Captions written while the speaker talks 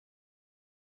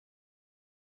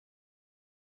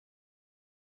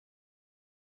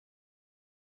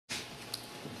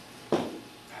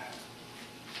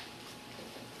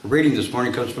reading this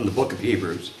morning comes from the book of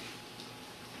Hebrews,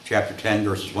 chapter 10,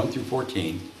 verses 1 through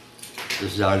 14.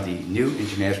 This is out of the New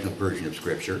International Version of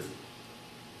Scripture.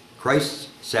 Christ's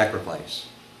sacrifice,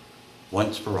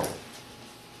 once for all.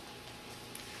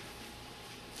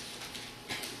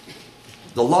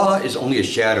 The law is only a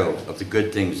shadow of the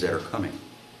good things that are coming,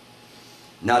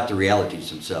 not the realities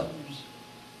themselves.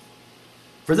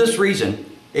 For this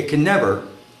reason, it can never,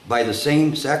 by the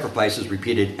same sacrifices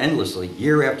repeated endlessly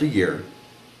year after year,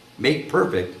 make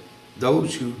perfect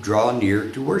those who draw near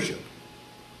to worship.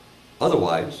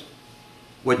 Otherwise,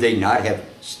 would they not have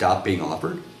stopped being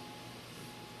offered?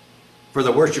 For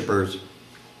the worshipers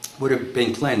would have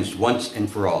been cleansed once and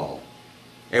for all,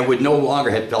 and would no longer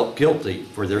have felt guilty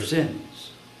for their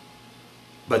sins.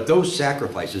 But those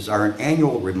sacrifices are an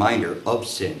annual reminder of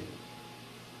sin.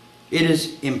 It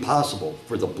is impossible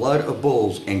for the blood of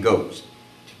bulls and goats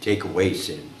to take away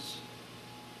sins.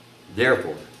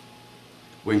 Therefore,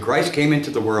 when Christ came into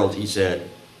the world, he said,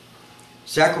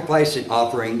 "Sacrifice and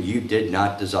offering you did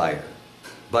not desire,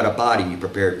 but a body you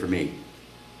prepared for me.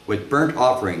 With burnt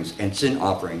offerings and sin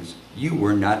offerings you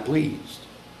were not pleased."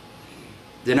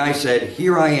 Then I said,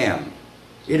 "Here I am.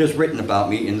 It is written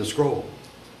about me in the scroll.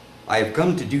 I have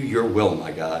come to do your will,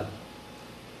 my God."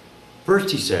 First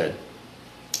he said,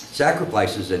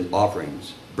 "Sacrifices and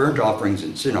offerings, burnt offerings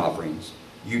and sin offerings,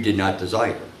 you did not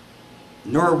desire,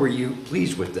 nor were you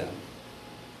pleased with them,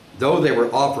 though they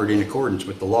were offered in accordance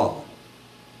with the law."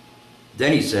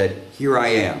 Then he said, "Here I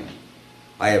am.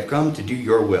 I have come to do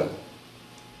your will."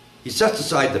 He sets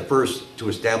aside the first to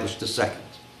establish the second.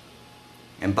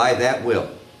 And by that will,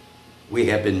 we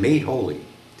have been made holy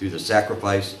through the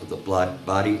sacrifice of the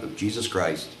body of Jesus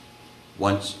Christ,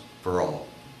 once for all.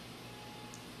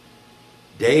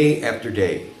 Day after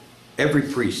day, every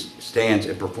priest stands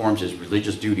and performs his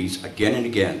religious duties again and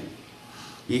again.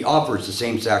 He offers the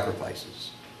same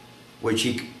sacrifices,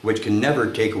 which can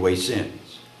never take away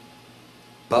sins.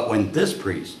 But when this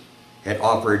priest had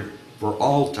offered for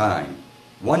all time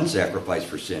one sacrifice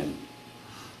for sin,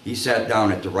 he sat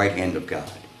down at the right hand of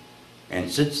God,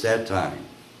 and since that time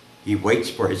he waits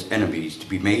for his enemies to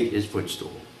be made his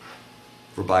footstool.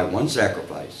 For by one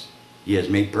sacrifice he has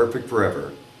made perfect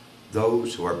forever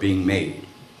those who are being made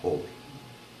holy.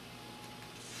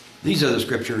 These are the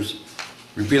scriptures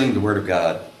revealing the word of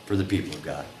God for the people of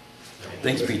God.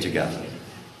 Thanks be to God.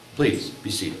 Please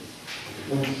be seated.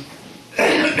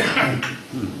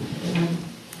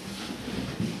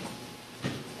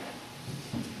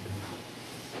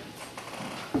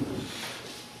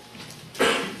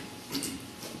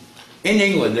 In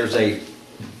England, there's a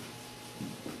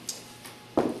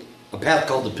path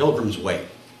called the Pilgrim's Way.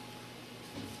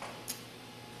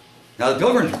 Now, the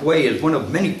Pilgrim's Way is one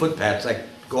of many footpaths that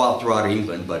go out throughout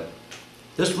England, but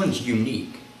this one's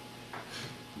unique.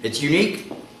 It's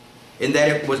unique in that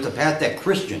it was the path that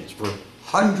Christians for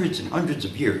hundreds and hundreds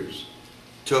of years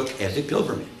took as a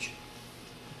pilgrimage.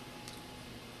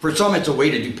 For some, it's a way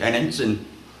to do penance, and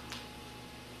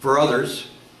for others,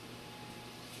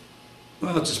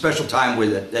 well, it's a special time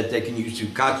that they can use to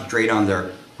concentrate on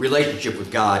their relationship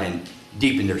with God and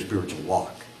deepen their spiritual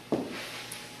walk.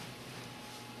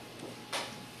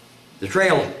 The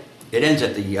trail, it ends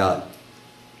at the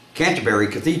Canterbury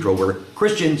Cathedral, where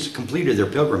Christians completed their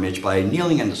pilgrimage by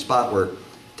kneeling in the spot where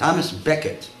Thomas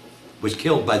Becket was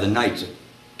killed by the knights of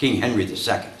King Henry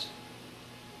II.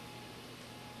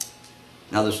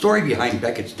 Now, the story behind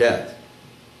Becket's death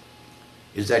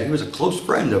is that he was a close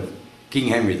friend of King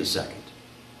Henry II.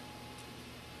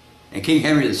 And King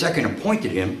Henry II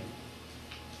appointed him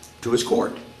to his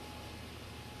court.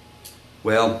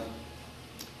 Well,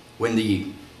 when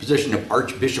the position of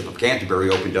Archbishop of Canterbury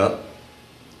opened up,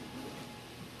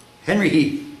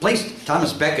 he placed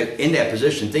Thomas Becket in that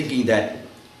position, thinking that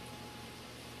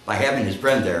by having his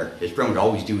friend there, his friend would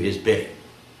always do his bidding.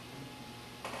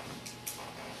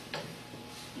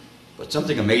 But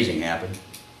something amazing happened.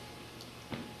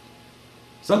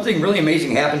 Something really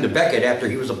amazing happened to Becket after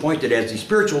he was appointed as the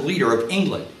spiritual leader of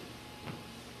England.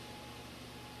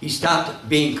 He stopped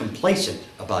being complacent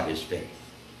about his faith.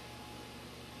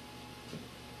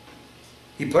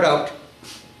 He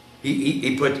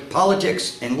put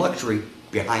politics and luxury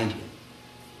behind him.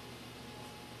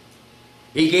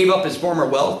 He gave up his former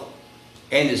wealth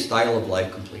and his style of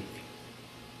life completely.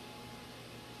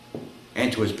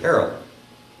 And to his peril,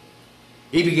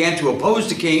 he began to oppose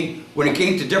the king when it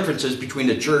came to differences between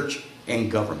the church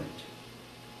and government.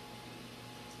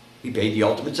 He paid the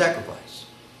ultimate sacrifice.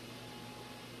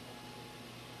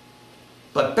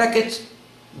 But Becket's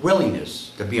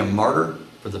willingness to be a martyr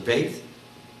for the faith,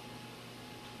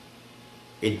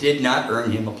 it did not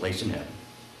earn him a place in heaven.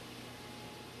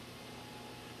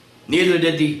 Neither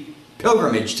did the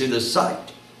pilgrimage to this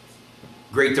site.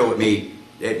 Great though it may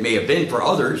have been for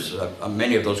others,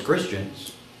 many of those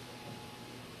Christians.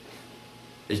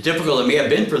 As difficult as it may have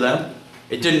been for them,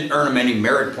 it didn't earn them any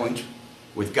merit points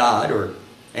with God or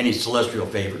any celestial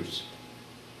favors.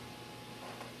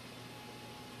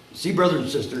 See, brothers and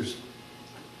sisters,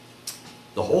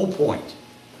 the whole point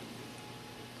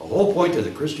of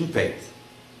the Christian faith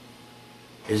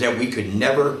is that we could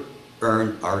never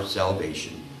earn our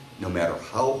salvation, no matter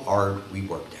how hard we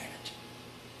worked at it.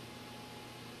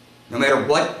 No matter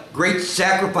what great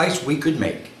sacrifice we could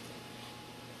make.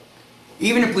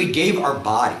 Even if we gave our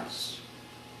bodies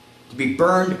to be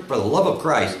burned for the love of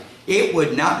Christ, it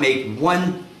would not make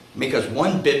us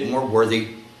one bit more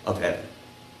worthy of heaven.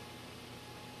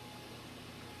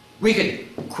 We could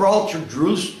crawl through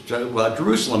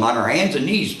Jerusalem on our hands and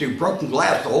knees through broken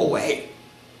glass the whole way.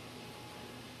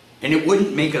 And it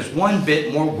wouldn't make us one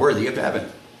bit more worthy of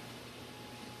heaven.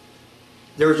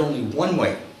 There is only one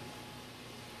way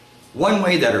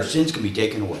that our sins can be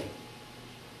taken away.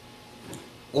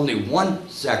 Only one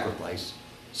sacrifice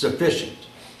sufficient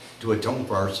to atone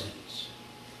for our sins.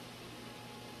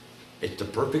 It's the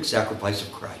perfect sacrifice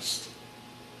of Christ.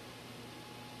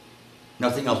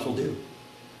 Nothing else will do.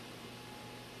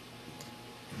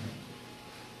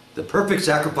 The perfect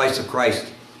sacrifice of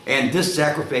Christ, and this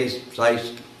sacrifice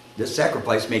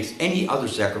makes any other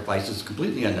sacrifices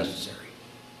completely unnecessary.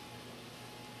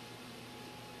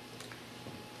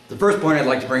 The first point I'd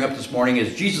like to bring up this morning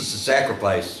is Jesus'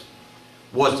 sacrifice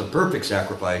was the perfect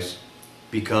sacrifice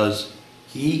because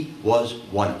he was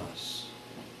one of us.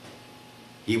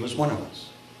 He was one of us.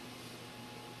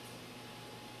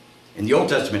 In the Old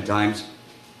Testament times,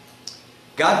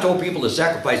 God told people to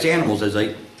sacrifice animals as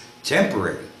a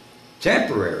temporary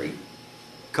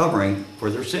covering for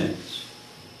their sins.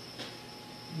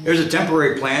 There's a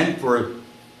temporary plan for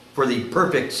the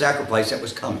perfect sacrifice that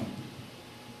was coming.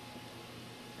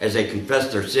 As they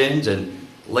confessed their sins and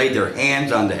laid their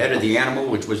hands on the head of the animal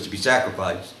which was to be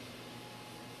sacrificed,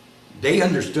 they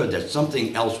understood that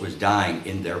something else was dying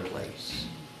in their place.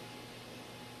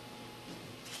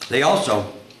 They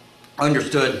also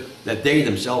understood that they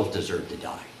themselves deserved to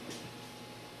die.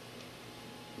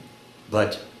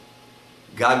 But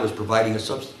God was providing a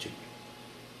substitute.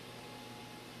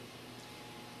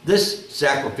 This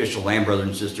sacrificial lamb, brothers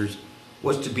and sisters,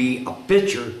 was to be a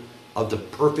picture of the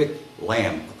perfect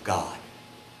Lamb of God.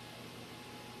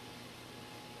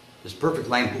 This perfect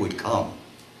Lamb who would come.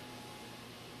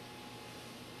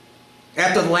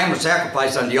 After the lamb was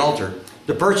sacrificed on the altar,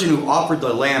 the person who offered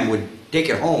the lamb would take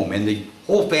it home, and the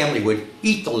whole family would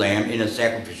eat the lamb in a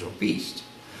sacrificial feast.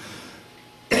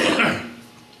 The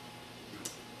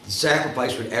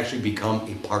sacrifice would actually become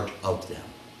a part of them.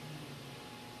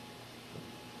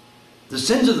 The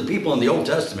sins of the people in the Old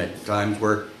Testament times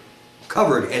were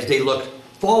covered as they looked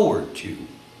forward to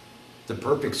the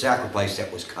perfect sacrifice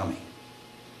that was coming.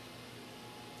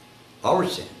 Our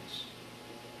sins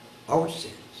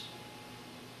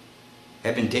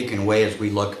have been taken away as we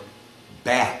look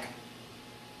back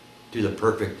to the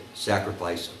perfect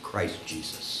sacrifice of Christ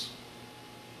Jesus.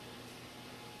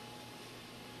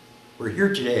 We're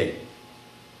here today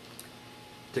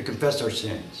to confess our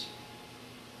sins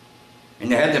and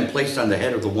to have them placed on the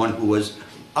head of the one who was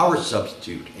our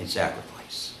substitute and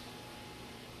sacrifice.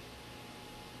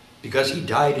 Because he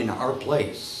died in our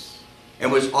place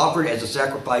and was offered as a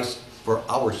sacrifice for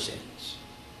our sins.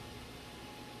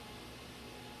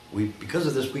 Because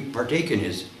of this, we partake in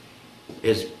his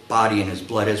body and his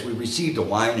blood as we receive the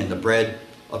wine and the bread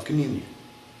of communion.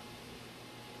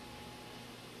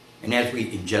 And as we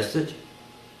ingest it,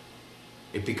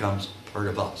 it becomes part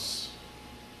of us.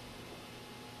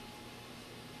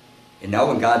 And now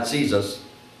when God sees us,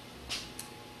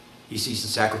 he sees the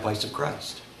sacrifice of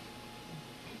Christ.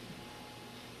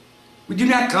 We do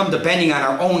not come depending on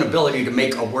our own ability to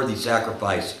make a worthy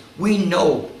sacrifice. We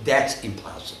know that's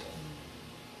impossible.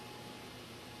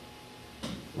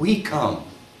 We come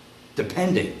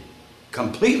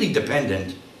completely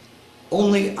dependent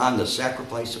only on the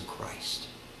sacrifice of Christ.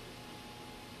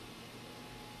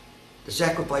 The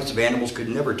sacrifice of animals could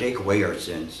never take away our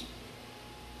sins,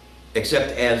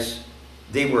 except as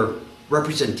they were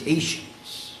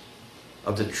representations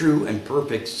of the true and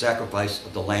perfect sacrifice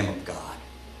of the Lamb of God.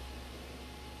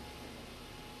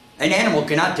 An animal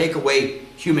cannot take away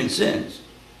human sins.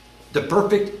 The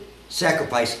perfect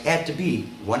sacrifice had to be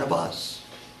one of us.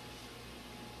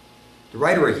 The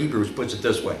writer of Hebrews puts it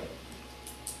this way: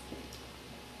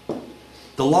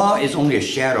 the law is only a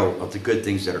shadow of the good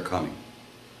things that are coming,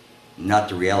 not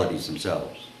the realities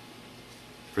themselves.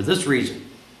 For this reason,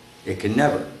 it can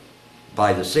never,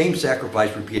 by the same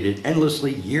sacrifice repeated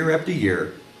endlessly year after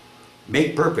year,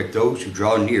 make perfect those who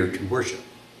draw near to worship.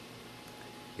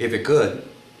 If it could,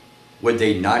 would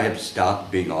they not have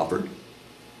stopped being offered?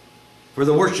 For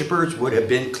the worshippers would have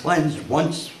been cleansed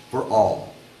once for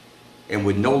all, and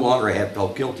would no longer have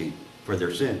felt guilty for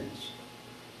their sins.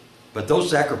 But those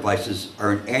sacrifices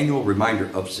are an annual reminder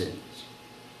of sins,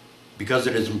 because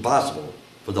it is impossible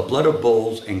for the blood of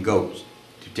bulls and goats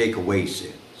to take away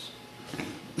sins.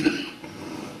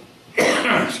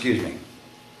 Excuse me.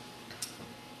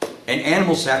 An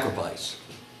animal sacrifice,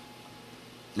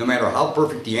 no matter how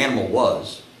perfect the animal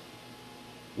was,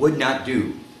 would not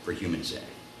do for human sin.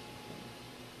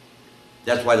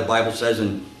 That's why the Bible says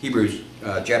in Hebrews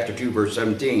chapter 2, verse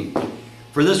 17,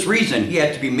 for this reason he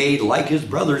had to be made like his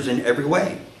brothers in every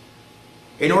way,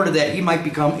 in order that he might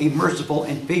become a merciful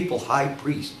and faithful high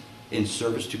priest in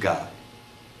service to God,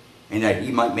 and that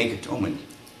he might make atonement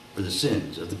for the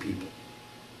sins of the people.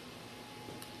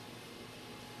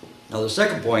 Now the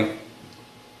second point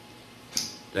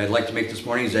that I'd like to make this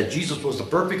morning is that Jesus was the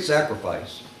perfect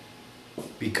sacrifice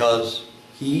because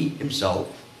he himself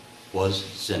was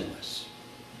sinless.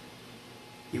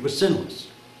 He was sinless.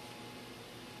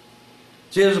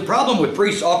 See, there's a problem with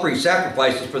priests offering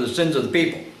sacrifices for the sins of the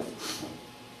people.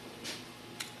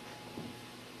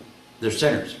 They're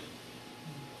sinners,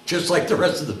 just like the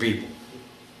rest of the people.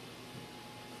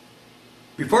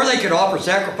 Before they could offer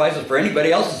sacrifices for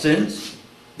anybody else's sins,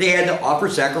 they had to offer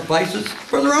sacrifices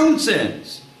for their own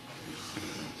sins.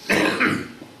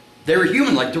 They were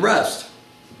human like the rest.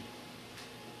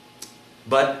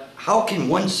 But how can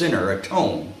one sinner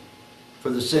atone for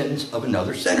the sins of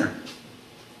another sinner?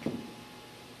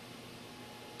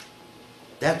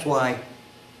 That's why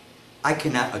I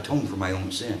cannot atone for my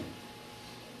own sin,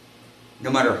 no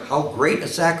matter how great a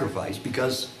sacrifice,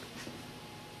 because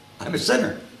I'm a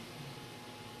sinner.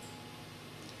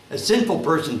 A sinful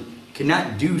person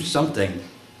cannot do something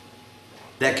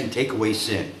that can take away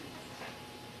sin.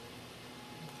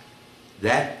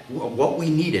 What we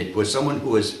needed was someone who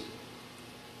was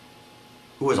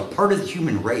a part of the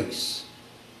human race,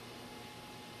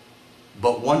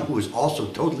 but one who was also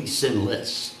totally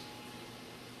sinless.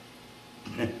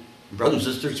 Brothers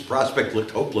and sisters, the prospect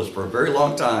looked hopeless for a very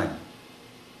long time.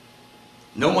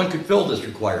 No one could fill this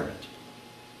requirement.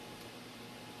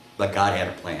 But God had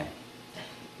a plan.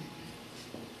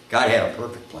 God had a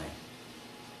perfect plan.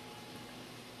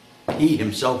 He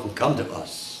himself would come to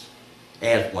us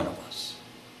as one of us,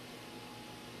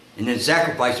 and then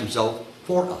sacrifice himself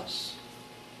for us.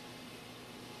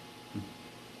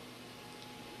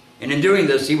 And in doing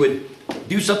this, he would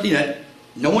do something that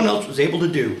no one else was able to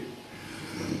do.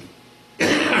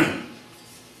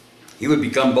 He would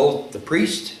become both the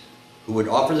priest who would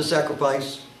offer the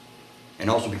sacrifice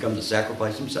and also become the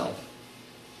sacrifice himself.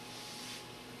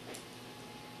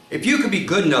 If you could be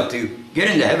good enough to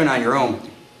get into heaven on your own,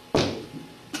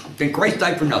 then Christ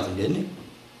died for nothing, didn't he?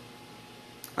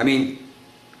 I mean,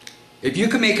 if you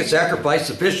could make a sacrifice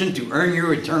sufficient to earn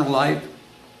your eternal life,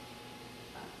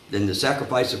 then the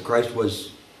sacrifice of Christ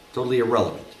was totally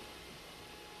irrelevant.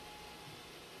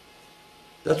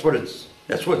 That's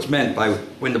what's meant by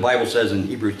when the Bible says in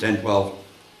Hebrews 10:12,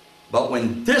 but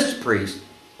when this priest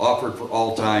offered for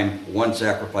all time one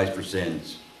sacrifice for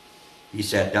sins, he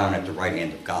sat down at the right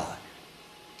hand of God.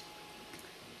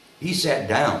 He sat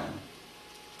down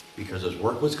because his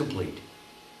work was complete.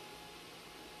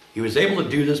 He was able to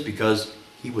do this because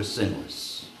he was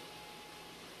sinless.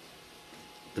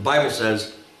 The Bible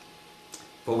says,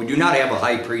 "For we do not have a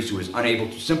high priest who is unable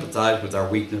to sympathize with our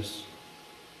weakness,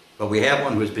 but we have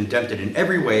one who has been tempted in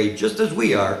every way, just as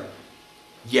we are,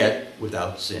 yet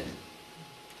without sin."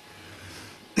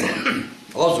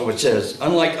 Also it says,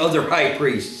 unlike other high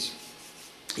priests,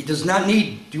 he does not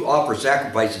need to offer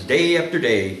sacrifices day after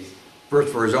day,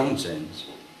 first for his own sins,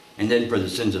 and then for the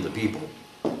sins of the people.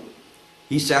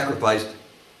 He sacrificed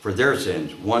for their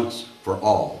sins once for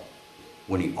all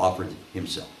when he offered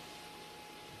himself.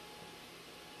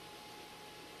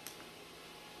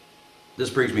 This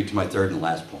brings me to my third and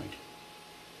last point.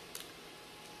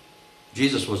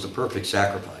 Jesus was the perfect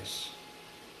sacrifice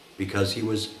because he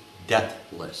was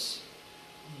deathless.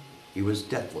 He was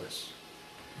deathless.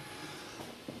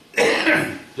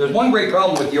 There's one great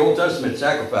problem with the Old Testament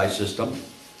sacrifice system.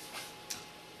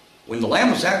 When the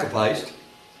lamb was sacrificed,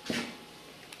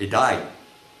 it died.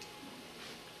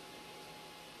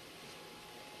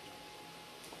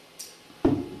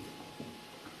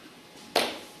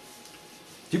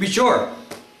 To be sure,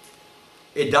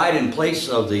 it died in place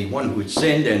of the one who had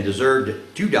sinned and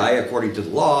deserved to die according to the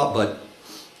law, but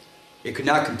it could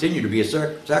not continue to be a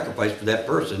sacrifice for that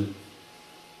person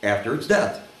after its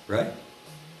death, right?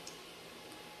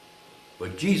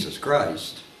 But Jesus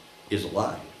Christ is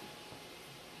alive.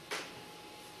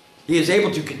 He is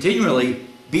able to continually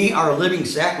be our living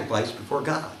sacrifice before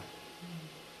God.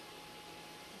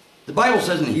 The Bible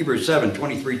says in Hebrews 7,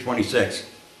 23,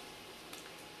 26,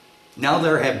 now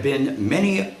there have been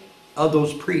many of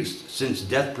those priests since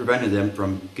death prevented them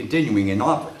from continuing in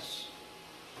office.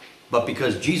 But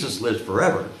because Jesus lives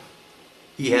forever,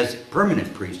 he has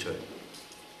permanent priesthood.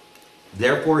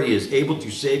 Therefore, he is able to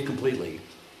save completely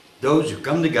those who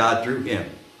come to God through him,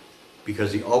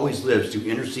 because he always lives to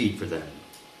intercede for them.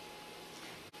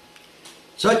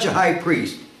 Such a high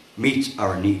priest meets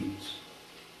our needs.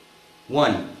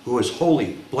 One who is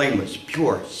holy, blameless,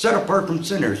 pure, set apart from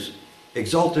sinners,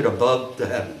 exalted above the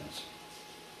heavens.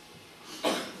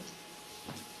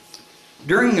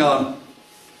 During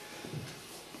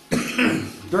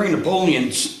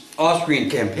Napoleon's Austrian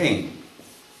campaign,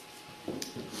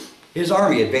 his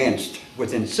army advanced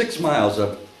within 6 miles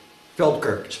of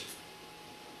Feldkirch,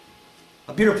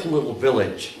 a beautiful little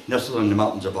village nestled in the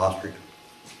mountains of Austria.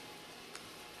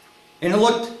 And it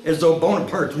looked as though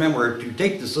Bonaparte's men were to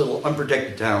take this little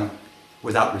unprotected town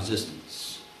without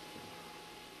resistance.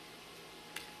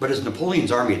 But as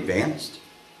Napoleon's army advanced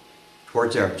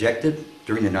towards their objective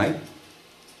during the night,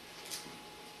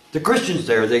 the Christians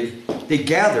there, they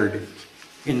gathered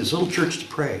in this little church to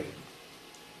pray.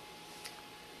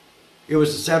 It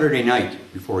was a Saturday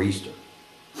night before Easter.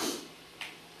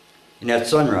 And at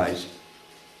sunrise,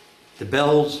 the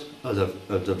bells of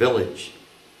the village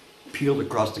pealed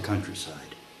across the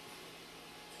countryside.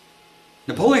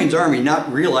 Napoleon's army,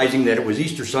 not realizing that it was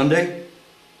Easter Sunday,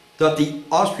 thought the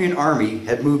Austrian army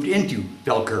had moved into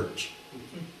Feldkirch.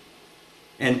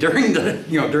 And during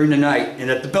the night, and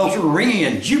that the bells were ringing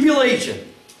in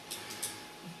jubilation.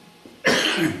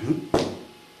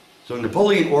 So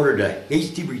Napoleon ordered a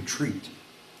hasty retreat.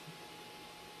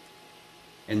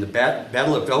 And the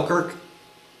Battle of Feldkirch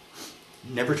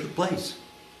never took place.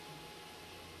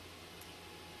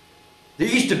 The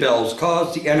Easter bells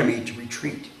caused the enemy to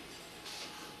retreat,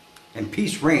 and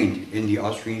peace reigned in the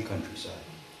Austrian countryside.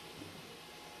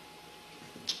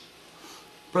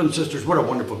 Brothers and sisters, what a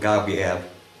wonderful God we have,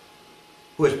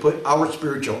 who has put our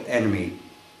spiritual enemy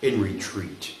in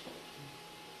retreat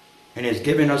and has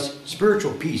given us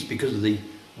spiritual peace because of the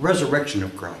resurrection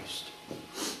of Christ.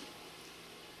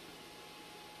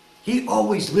 He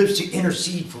always lives to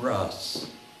intercede for us.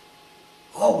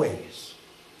 Always.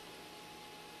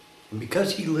 And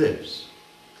because he lives,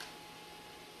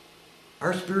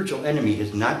 our spiritual enemy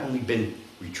has not only been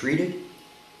retreated,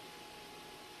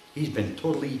 he's been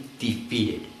totally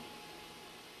defeated.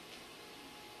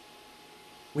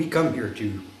 We come here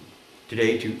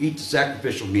today to eat the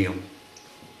sacrificial meal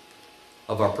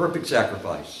of our perfect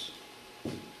sacrifice,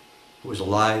 who is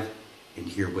alive and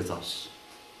here with us.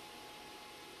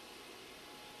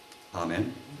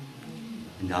 Amen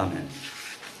and amen.